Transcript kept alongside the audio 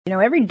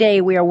Every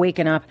day we are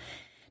waking up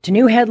to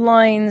new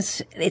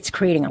headlines. It's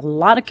creating a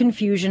lot of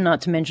confusion,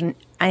 not to mention,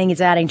 I think it's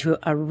adding to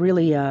a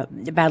really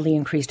badly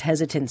increased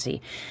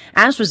hesitancy.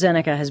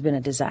 AstraZeneca has been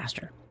a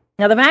disaster.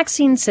 Now, the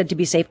vaccine's said to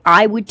be safe.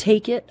 I would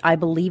take it. I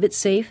believe it's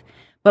safe.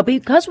 But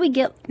because we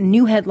get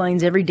new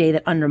headlines every day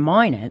that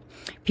undermine it,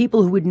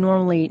 people who would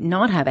normally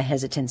not have a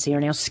hesitancy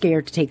are now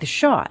scared to take the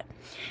shot.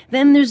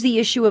 Then there's the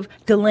issue of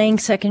delaying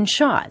second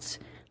shots.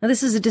 Now,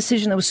 this is a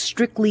decision that was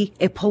strictly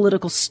a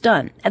political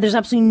stunt, and there's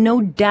absolutely no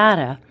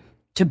data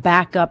to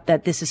back up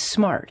that this is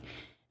smart.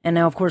 And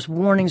now, of course,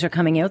 warnings are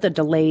coming out that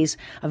delays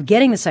of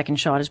getting the second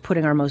shot is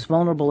putting our most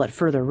vulnerable at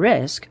further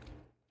risk.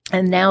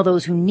 And now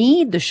those who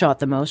need the shot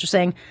the most are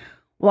saying,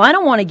 well, I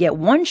don't want to get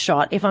one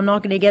shot if I'm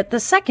not going to get the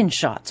second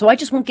shot, so I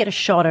just won't get a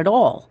shot at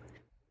all.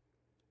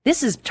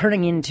 This is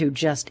turning into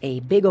just a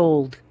big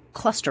old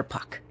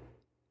clusterfuck.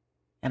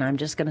 And I'm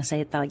just going to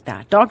say it like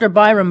that. Dr.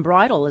 Byron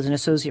Bridle is an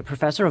associate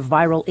professor of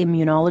viral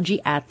immunology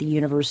at the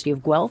University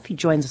of Guelph. He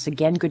joins us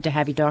again. Good to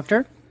have you,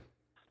 Doctor.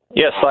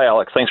 Yes, hi,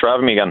 Alex. Thanks for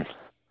having me again.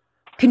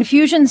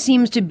 Confusion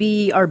seems to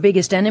be our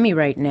biggest enemy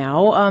right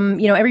now.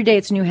 Every day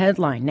it's a new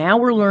headline. Now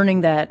we're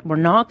learning that we're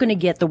not going to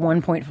get the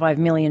 1.5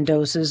 million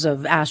doses of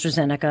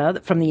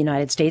AstraZeneca from the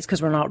United States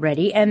because we're not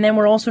ready. And then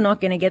we're also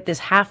not going to get this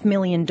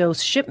 500,000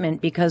 dose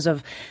shipment because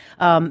of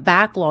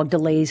backlog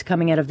delays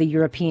coming out of the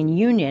European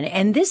Union.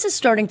 And this is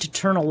starting to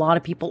turn a lot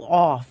of people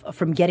off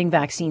from getting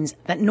vaccines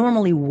that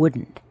normally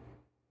wouldn't.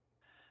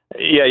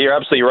 Yeah, you're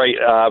absolutely right.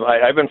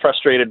 I've been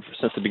frustrated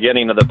since the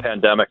beginning of the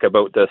pandemic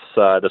about this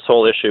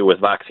whole issue with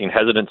vaccine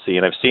hesitancy,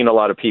 and I've seen a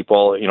lot of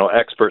people,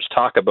 experts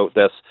talk about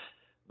this.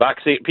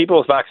 People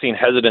with vaccine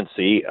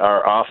hesitancy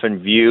are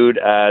often viewed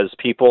as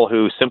people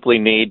who simply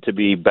need to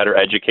be better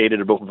educated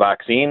about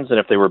vaccines, and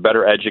if they were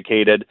better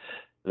educated,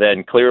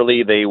 then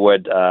clearly they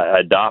would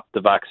adopt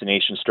the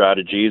vaccination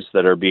strategies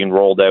that are being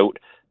rolled out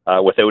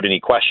without any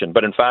question.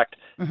 But in fact,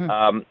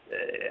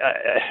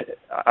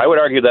 I would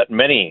argue that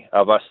many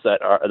of us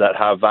that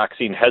have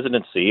vaccine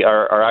hesitancy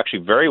are actually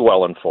very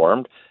well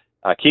informed,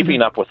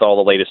 keeping up with all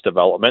the latest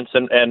developments,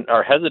 and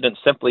are hesitant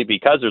simply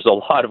because there's a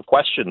lot of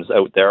questions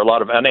out there, a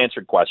lot of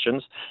unanswered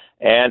questions,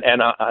 and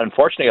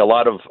unfortunately a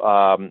lot of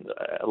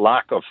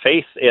lack of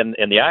faith in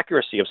the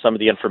accuracy of some of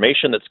the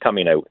information that's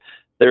coming out.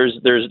 There's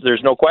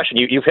no question.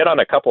 You've hit on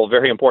a couple of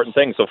very important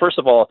things. So first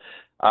of all,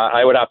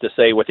 I would have to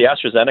say with the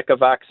AstraZeneca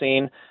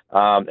vaccine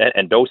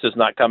and doses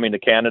not coming to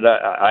Canada,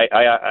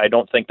 I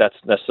don't think that's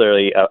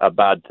necessarily a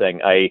bad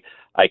thing.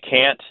 I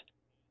can't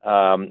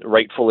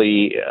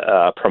rightfully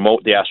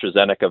promote the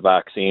AstraZeneca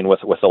vaccine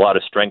with a lot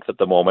of strength at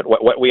the moment.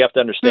 What we have to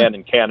understand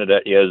in Canada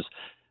is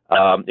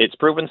it's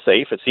proven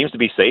safe. It seems to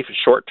be safe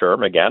short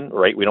term. Again,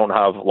 right? We don't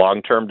have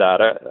long term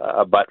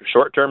data, but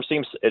short term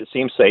seems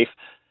safe.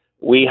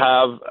 We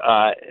have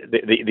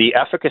the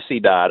efficacy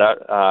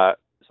data.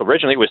 So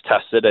originally it was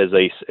tested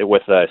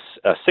with a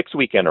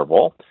 6-week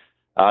interval.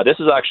 This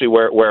is actually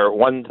where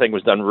one thing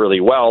was done really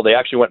well. They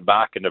actually went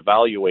back and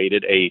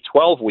evaluated a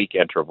 12-week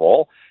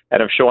interval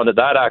and have shown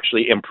that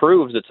actually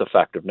improves its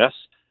effectiveness.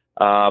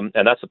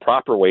 And that's the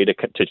proper way to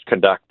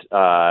conduct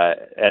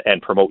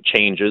and promote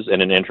changes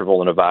in an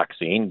interval in a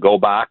vaccine. Go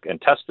back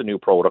and test the new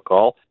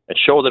protocol and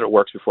show that it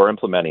works before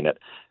implementing it.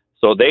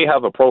 So they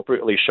have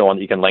appropriately shown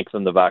that you can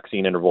lengthen the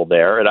vaccine interval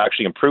there. It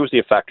actually improves the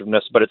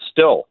effectiveness, but it's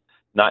still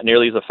not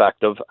nearly as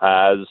effective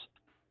as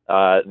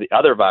the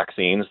other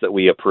vaccines that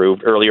we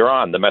approved earlier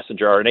on, the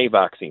messenger RNA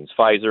vaccines,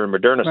 Pfizer and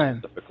Moderna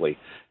specifically.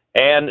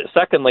 And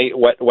secondly,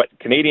 what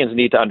Canadians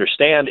need to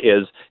understand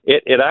is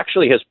it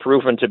actually has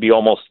proven to be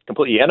almost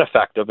completely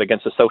ineffective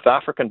against the South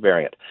African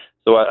variant.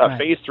 So a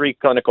phase 3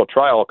 clinical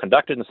trial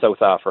conducted in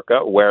South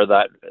Africa, where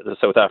the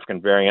South African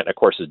variant, of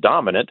course, is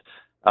dominant,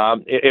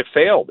 it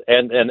failed.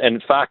 And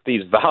in fact,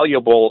 these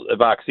valuable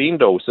vaccine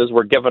doses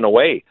were given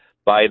away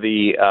by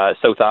the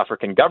South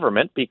African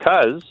government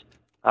because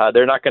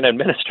they're not going to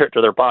administer it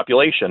to their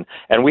population.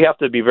 And we have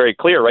to be very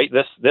clear, right?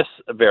 This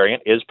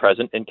variant is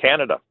present in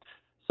Canada.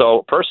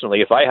 So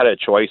personally, if I had a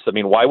choice,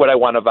 why would I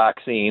want a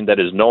vaccine that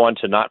is known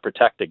to not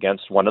protect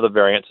against one of the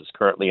variants that's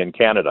currently in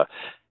Canada?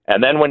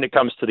 And then when it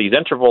comes to these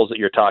intervals that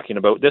you're talking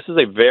about, this is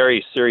a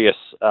very serious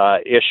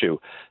issue.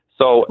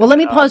 So, well, let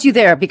me pause you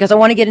there because I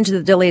want to get into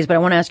the delays, but I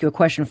want to ask you a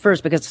question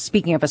first because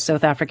speaking of a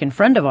South African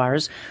friend of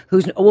ours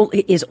who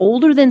is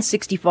older than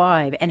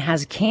 65 and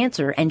has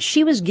cancer, and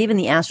she was given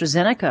the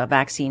AstraZeneca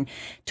vaccine,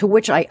 to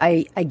which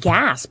I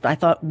gasped. I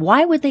thought,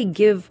 why would they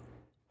give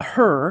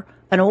her,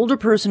 an older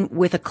person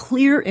with a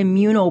clear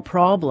immuno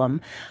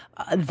problem,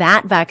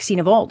 that vaccine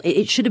of all?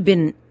 It should have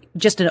been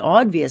just an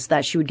obvious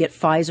that she would get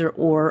Pfizer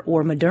or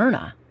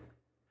Moderna.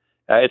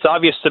 It's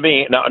obvious to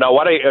me. Now,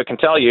 what I can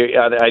tell you,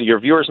 your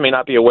viewers may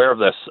not be aware of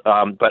this,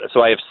 but so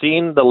I have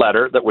seen the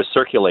letter that was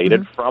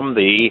circulated from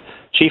the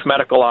Chief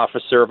Medical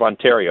Officer of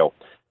Ontario.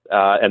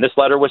 And this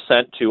letter was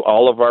sent to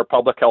all of our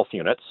public health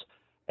units.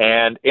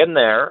 And in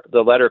there, the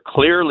letter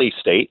clearly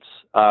states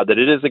that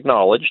it is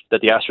acknowledged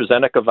that the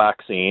AstraZeneca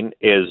vaccine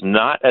is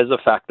not as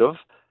effective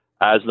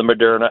as the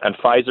Moderna and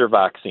Pfizer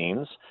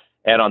vaccines,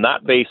 And on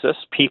that basis,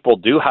 people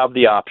do have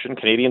the option,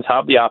 Canadians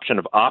have the option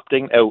of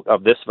opting out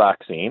of this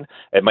vaccine.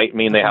 It might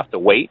mean they have to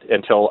wait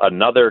until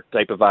another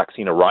type of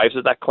vaccine arrives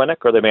at that clinic,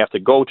 or they may have to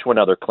go to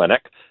another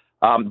clinic.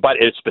 But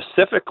it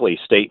specifically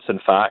states, in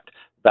fact,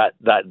 that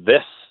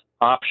this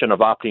option of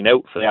opting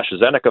out for the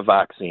AstraZeneca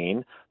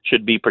vaccine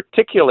should be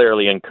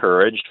particularly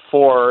encouraged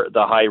for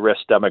the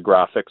high-risk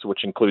demographics,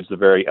 which includes the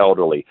very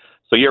elderly.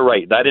 So you're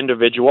right, that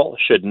individual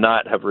should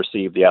not have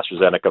received the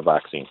AstraZeneca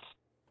vaccine.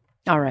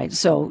 All right.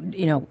 So,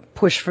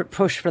 push for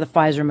the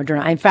Pfizer and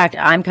Moderna. In fact,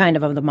 I'm kind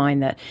of the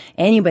mind that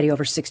anybody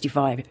over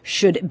 65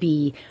 should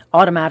be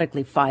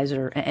automatically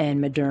Pfizer and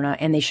Moderna,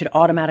 and they should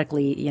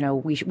automatically,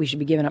 we should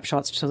be giving up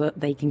shots so that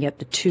they can get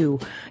the 2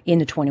 in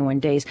the 21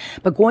 days.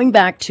 But going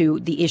back to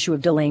the issue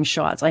of delaying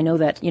shots, I know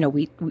that,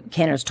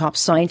 Canada's top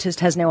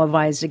scientist has now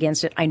advised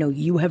against it. I know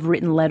you have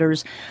written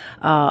letters,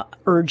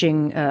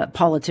 urging,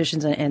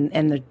 politicians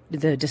and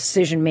the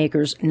decision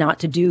makers not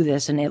to do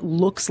this. And it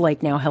looks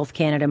like now Health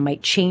Canada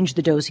might change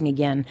the dosing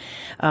again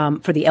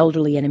for the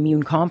elderly and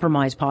immune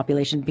compromised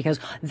population, because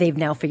they've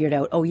now figured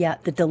out,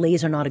 the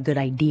delays are not a good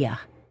idea.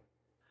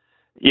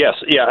 Yes,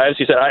 as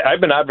you said,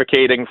 I've been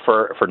advocating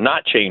for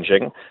not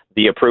changing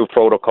the approved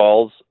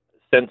protocols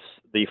since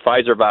the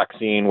Pfizer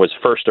vaccine was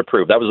first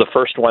approved. That was the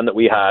first one that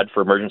we had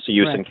for emergency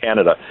use in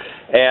Canada.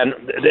 And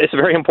it's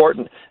very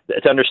important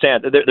to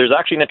understand. There's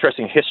actually an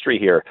interesting history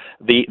here.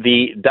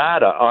 The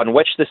data on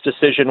which this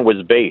decision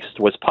was based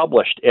was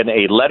published in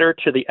a letter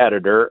to the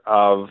editor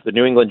of the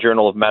New England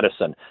Journal of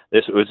Medicine.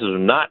 This was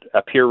not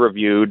a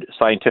peer-reviewed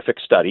scientific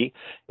study.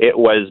 It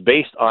was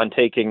based on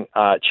taking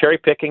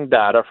cherry-picking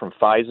data from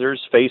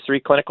Pfizer's phase 3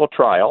 clinical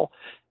trial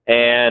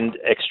and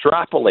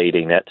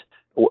extrapolating it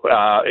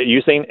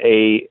using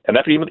an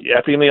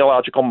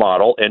epidemiological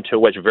model into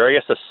which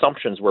various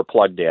assumptions were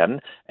plugged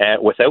in,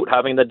 without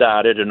having the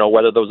data to know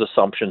whether those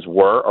assumptions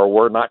were or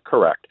were not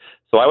correct.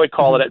 So I would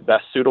call it at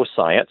best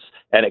pseudoscience,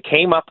 and it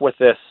came up with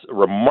this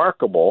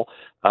remarkable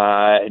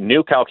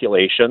new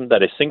calculation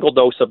that a single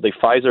dose of the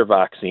Pfizer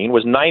vaccine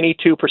was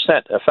 92%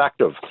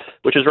 effective,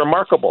 which is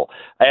remarkable.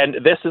 And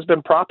this has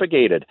been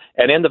propagated.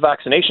 And in the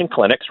vaccination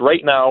clinics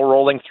right now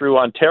rolling through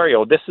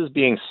Ontario, this is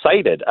being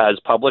cited as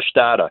published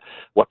data.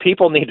 What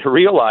people need to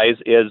realize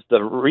is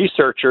the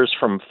researchers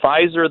from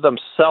Pfizer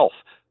themselves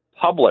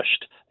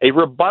published a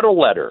rebuttal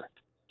letter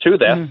to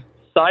this,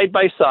 side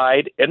by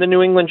side in the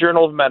New England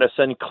Journal of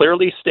Medicine,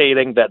 clearly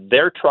stating that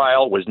their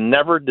trial was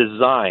never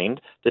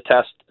designed to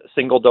test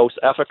single-dose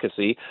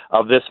efficacy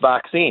of this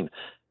vaccine.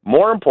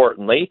 More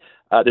importantly,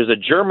 there's a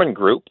German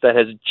group that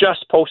has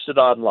just posted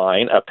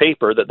online a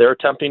paper that they're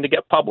attempting to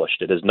get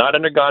published. It has not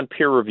undergone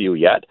peer review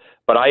yet,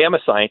 but I am a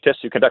scientist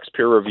who conducts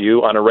peer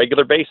review on a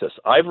regular basis.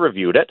 I've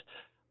reviewed it.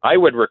 I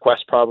would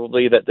request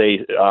probably that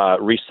they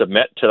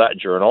resubmit to that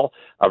journal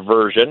a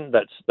version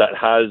that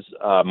has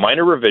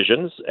minor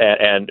revisions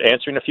and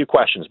answering a few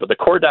questions. But the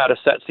core data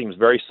set seems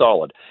very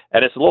solid.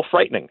 And it's a little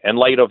frightening in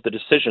light of the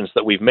decisions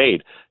that we've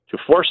made to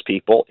force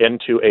people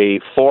into a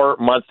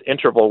 4-month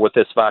interval with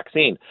this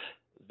vaccine.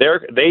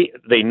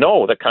 They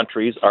know that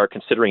countries are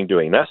considering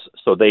doing this,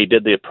 so they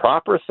did the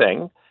proper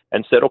thing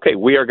and said, okay,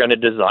 we are going to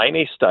design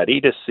a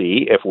study to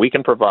see if we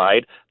can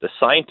provide the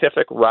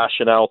scientific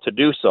rationale to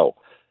do so.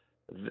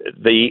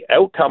 The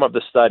outcome of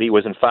the study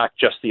was, in fact,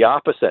 just the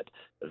opposite.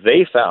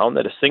 They found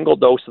that a single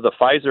dose of the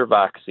Pfizer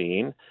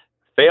vaccine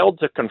failed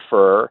to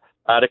confer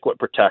adequate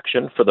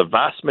protection for the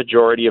vast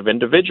majority of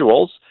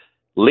individuals,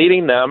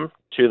 leading them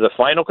to the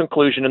final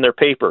conclusion in their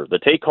paper. The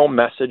take-home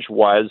message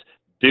was,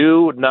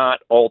 do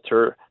not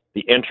alter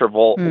the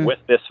interval with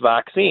this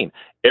vaccine.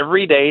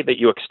 Every day that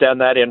you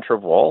extend that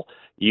interval,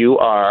 you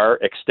are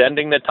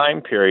extending the time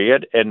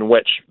period in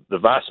which the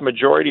vast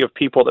majority of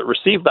people that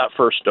receive that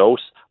first dose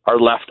are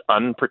left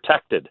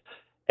unprotected.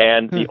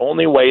 And the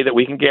only way that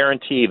we can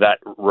guarantee that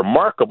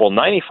remarkable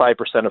 95%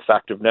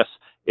 effectiveness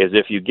is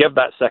if you give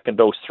that second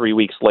dose 3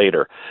 weeks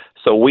later.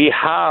 So we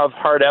have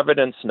hard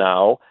evidence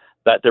now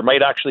that there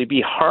might actually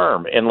be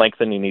harm in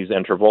lengthening these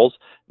intervals.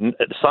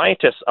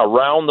 Scientists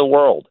around the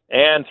world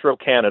and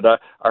throughout Canada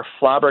are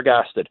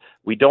flabbergasted.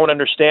 We don't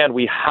understand.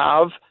 We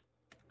have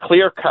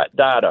clear-cut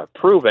data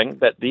proving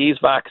that these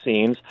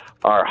vaccines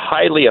are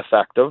highly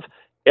effective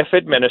if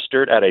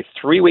administered at a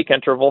 3-week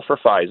interval for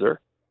Pfizer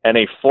and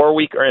a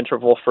 4-week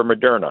interval for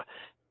Moderna.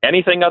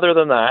 Anything other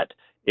than that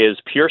is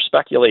pure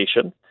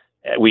speculation.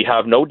 We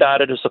have no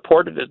data to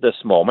support it at this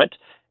moment.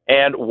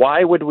 And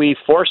why would we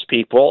force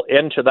people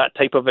into that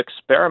type of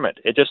experiment?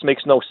 It just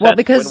makes no sense. Well,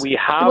 because when we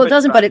have it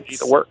doesn't, but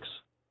that works.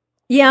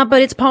 Yeah,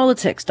 but it's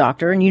politics,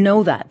 Doctor, and you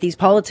know that. These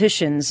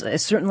politicians,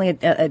 certainly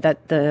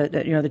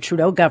the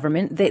Trudeau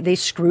government, they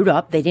screwed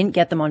up. They didn't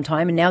get them on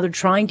time, and now they're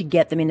trying to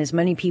get them in as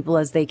many people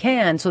as they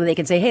can so that they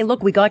can say, hey,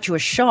 look, we got you a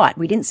shot.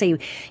 We didn't say,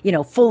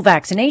 full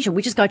vaccination.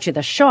 We just got you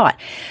the shot.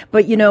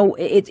 But,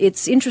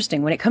 it's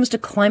interesting. When it comes to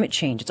climate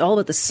change, it's all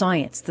about the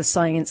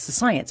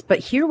science. But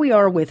here we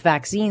are with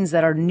vaccines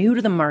that are new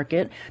to the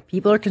market.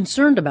 People are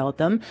concerned about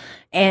them.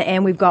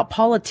 And we've got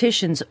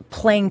politicians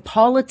playing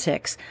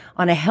politics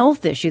on a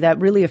health issue that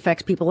really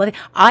affects people.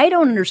 I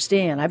don't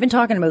understand. I've been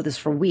talking about this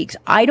for weeks.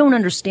 I don't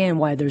understand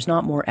why there's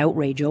not more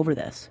outrage over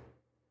this.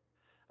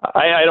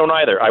 I don't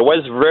either. I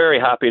was very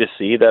happy to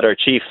see that our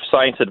chief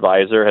science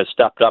advisor has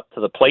stepped up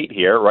to the plate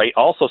here, right?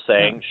 Also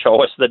saying,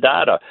 show us the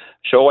data,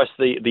 show us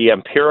the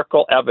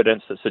empirical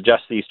evidence that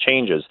suggests these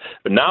changes.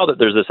 But now that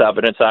there's this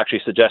evidence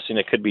actually suggesting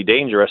it could be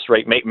dangerous,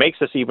 right, makes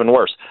this even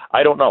worse.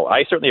 I don't know.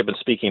 I certainly have been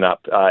speaking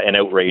up in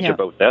outrage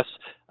about this.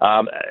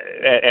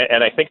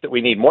 And I think that we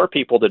need more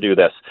people to do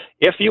this.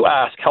 If you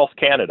ask Health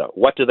Canada,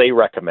 what do they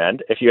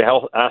recommend? If you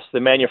ask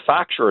the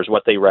manufacturers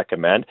what they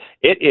recommend,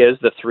 it is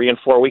the 3 and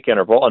 4 week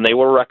interval, and they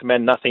will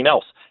recommend nothing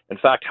else. In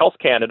fact, Health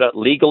Canada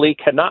legally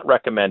cannot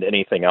recommend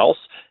anything else.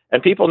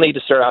 And people need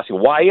to start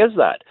asking, why is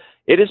that?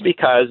 It is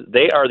because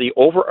they are the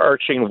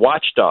overarching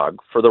watchdog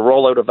for the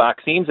rollout of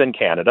vaccines in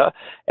Canada,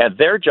 and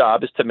their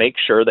job is to make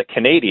sure that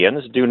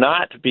Canadians do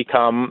not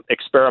become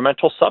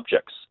experimental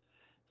subjects.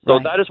 So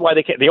that is why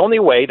they can't. The only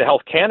way that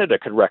Health Canada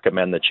could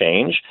recommend the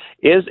change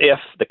is if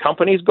the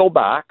companies go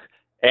back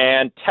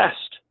and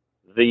test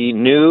the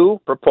new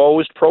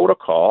proposed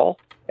protocol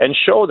and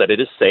show that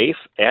it is safe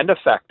and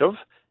effective.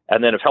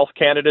 And then if Health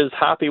Canada is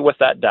happy with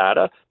that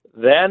data,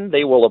 then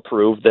they will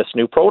approve this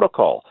new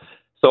protocol.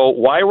 So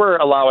why we're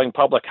allowing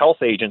public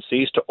health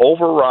agencies to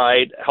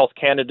override Health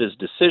Canada's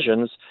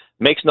decisions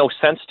makes no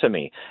sense to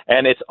me.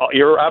 And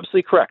you're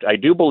absolutely correct. I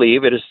do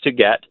believe it is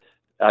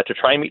to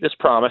try and meet this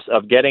promise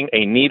of getting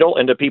a needle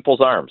into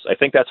people's arms. I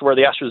think that's where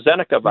the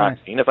AstraZeneca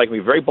vaccine, if I can be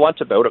very blunt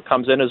about it,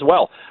 comes in as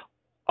well.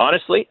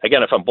 Honestly,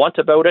 again, if I'm blunt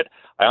about it,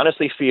 I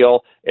honestly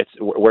feel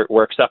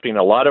we're accepting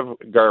a lot of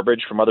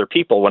garbage from other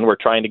people when we're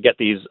trying to get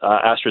these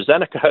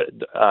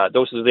AstraZeneca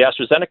doses of the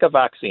AstraZeneca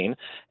vaccine.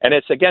 And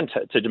it's, again,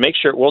 to make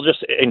sure we'll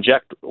just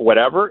inject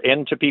whatever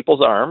into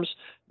people's arms,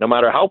 no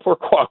matter how poor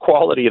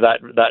quality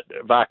that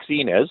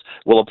vaccine is.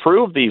 We'll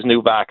approve these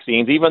new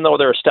vaccines, even though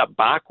they're a step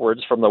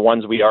backwards from the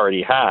ones we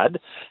already had.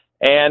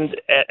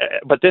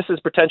 But this is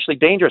potentially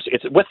dangerous.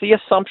 It's with the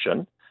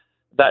assumption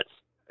that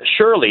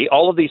surely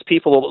all of these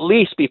people will at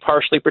least be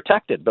partially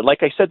protected. But like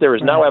I said, there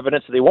is no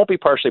evidence that they won't be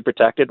partially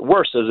protected.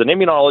 Worse, as an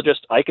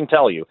immunologist, I can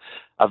tell you,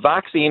 a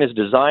vaccine is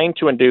designed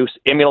to induce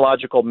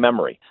immunological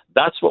memory.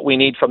 That's what we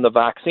need from the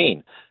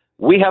vaccine.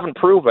 We haven't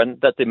proven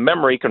that the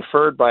memory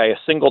conferred by a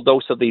single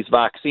dose of these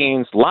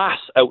vaccines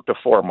lasts out to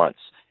 4 months.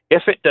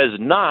 If it does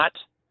not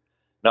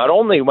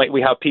only might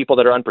we have people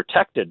that are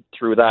unprotected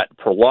through that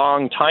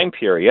prolonged time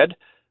period,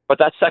 but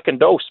that second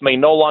dose may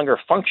no longer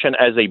function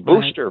as a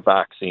booster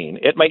vaccine.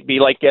 It might be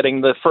like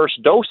getting the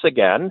first dose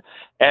again,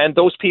 and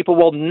those people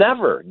will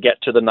never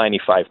get to the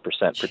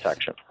 95%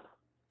 protection.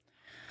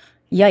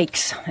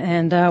 Yikes.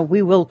 And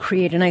we will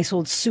create a nice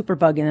old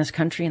superbug in this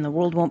country, and the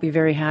world won't be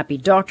very happy.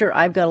 Doctor,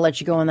 I've got to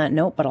let you go on that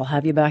note, but I'll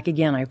have you back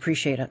again. I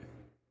appreciate it.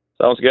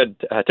 Sounds good.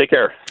 Take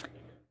care.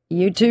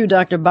 You too,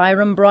 Dr.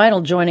 Byram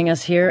Bridle, joining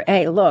us here.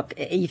 Hey, look,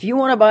 if you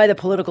want to buy the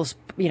political,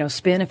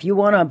 spin, if you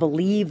want to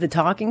believe the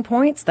talking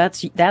points,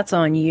 that's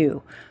on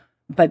you.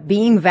 But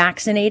being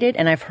vaccinated,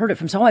 and I've heard it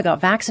from someone, I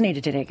got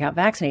vaccinated today,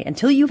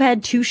 Until you've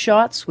had 2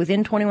 shots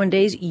within 21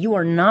 days, you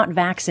are not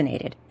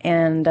vaccinated.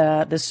 And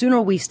the sooner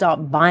we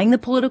stop buying the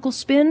political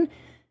spin,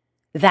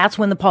 that's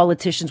when the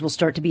politicians will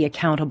start to be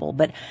accountable.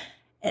 But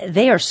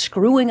they are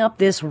screwing up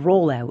this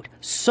rollout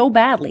so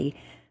badly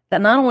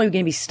that not only are we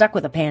going to be stuck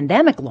with a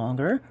pandemic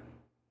longer,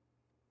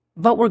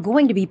 but we're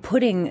going to be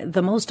putting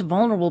the most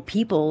vulnerable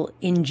people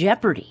in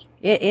jeopardy.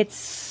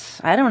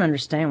 I don't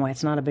understand why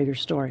it's not a bigger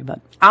story,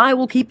 but I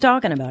will keep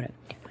talking about it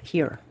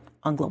here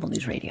on Global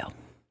News Radio.